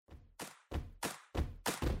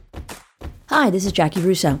Hi, this is Jackie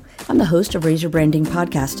Russo. I'm the host of Razor Branding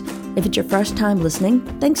Podcast. If it's your first time listening,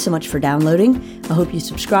 thanks so much for downloading. I hope you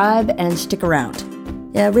subscribe and stick around.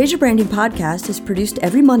 Razor Branding Podcast is produced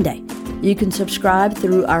every Monday. You can subscribe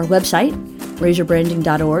through our website,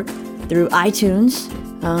 razorbranding.org, through iTunes.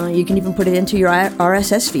 You can even put it into your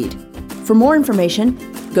RSS feed. For more information,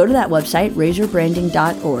 go to that website,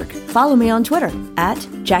 razorbranding.org. Follow me on Twitter at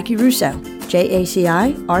Jackie Russo,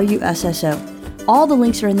 JaciRusso. All the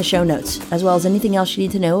links are in the show notes, as well as anything else you need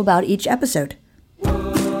to know about each episode.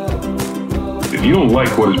 If you don't like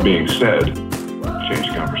what is being said, change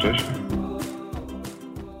the conversation.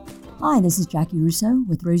 Hi, this is Jackie Russo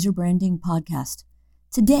with Razor Branding Podcast.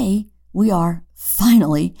 Today, we are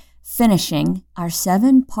finally finishing our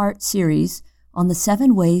 7-part series on the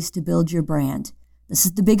 7 ways to build your brand. This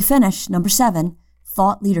is the big finish, number 7,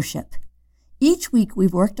 thought leadership. Each week,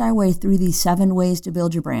 we've worked our way through these 7 ways to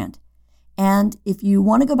build your brand. And if you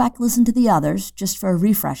want to go back and listen to the others, just for a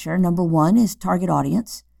refresher, number 1 is target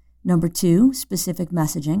audience. Number 2, specific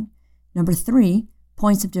messaging. Number 3,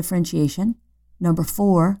 points of differentiation. Number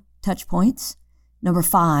 4, touch points. Number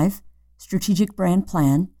 5, strategic brand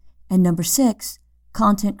plan. And number 6,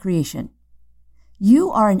 content creation. You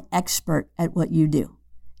are an expert at what you do.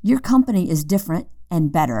 Your company is different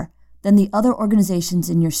and better than the other organizations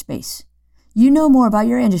in your space. You know more about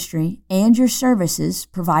your industry and your services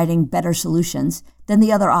providing better solutions than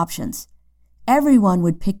the other options. Everyone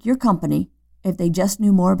would pick your company if they just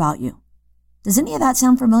knew more about you. Does any of that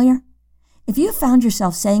sound familiar? If you found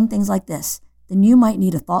yourself saying things like this, then you might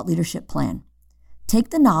need a thought leadership plan. Take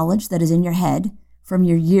the knowledge that is in your head from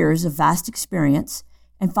your years of vast experience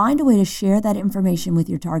and find a way to share that information with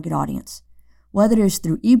your target audience, whether it is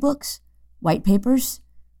through ebooks, white papers,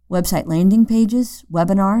 website landing pages,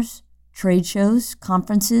 webinars, trade shows,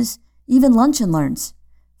 conferences, even lunch and learns.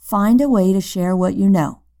 Find a way to share what you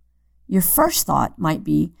know. Your first thought might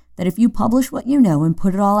be that if you publish what you know and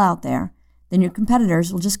put it all out there, then your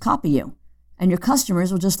competitors will just copy you, and your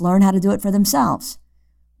customers will just learn how to do it for themselves.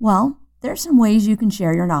 Well, there are some ways you can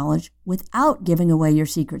share your knowledge without giving away your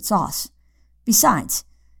secret sauce. Besides,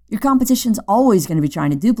 your competition's always going to be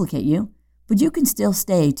trying to duplicate you, but you can still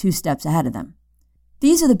stay 2 steps ahead of them.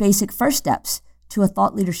 These are the basic first steps to a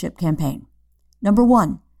thought leadership campaign. Number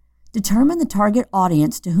 1, determine the target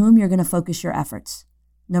audience to whom you're going to focus your efforts.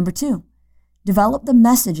 Number 2, develop the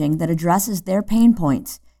messaging that addresses their pain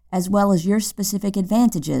points as well as your specific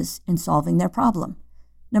advantages in solving their problem.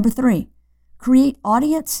 Number 3, create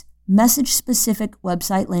audience message-specific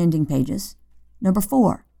website landing pages. Number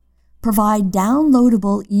 4, provide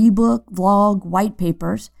downloadable ebook, vlog, white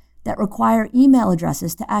papers that require email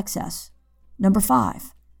addresses to access. Number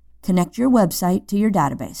 5, connect your website to your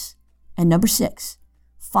database. And number 6,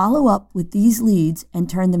 follow up with these leads and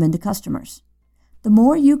turn them into customers. The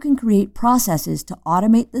more you can create processes to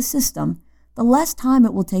automate the system, the less time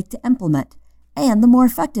it will take to implement, and the more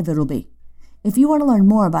effective it'll be. If you want to learn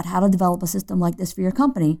more about how to develop a system like this for your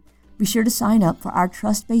company, be sure to sign up for our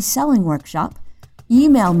trust-based selling workshop,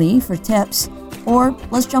 email me for tips, or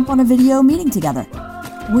let's jump on a video meeting together.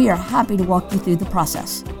 We are happy to walk you through the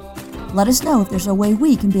process. Let us know if there's a way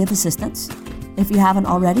we can be of assistance. If you haven't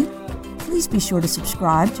already, please be sure to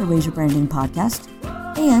subscribe to Razor Branding Podcast,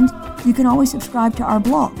 and you can always subscribe to our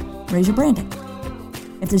blog, Razor Branding.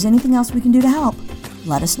 If there's anything else we can do to help,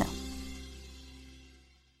 let us know.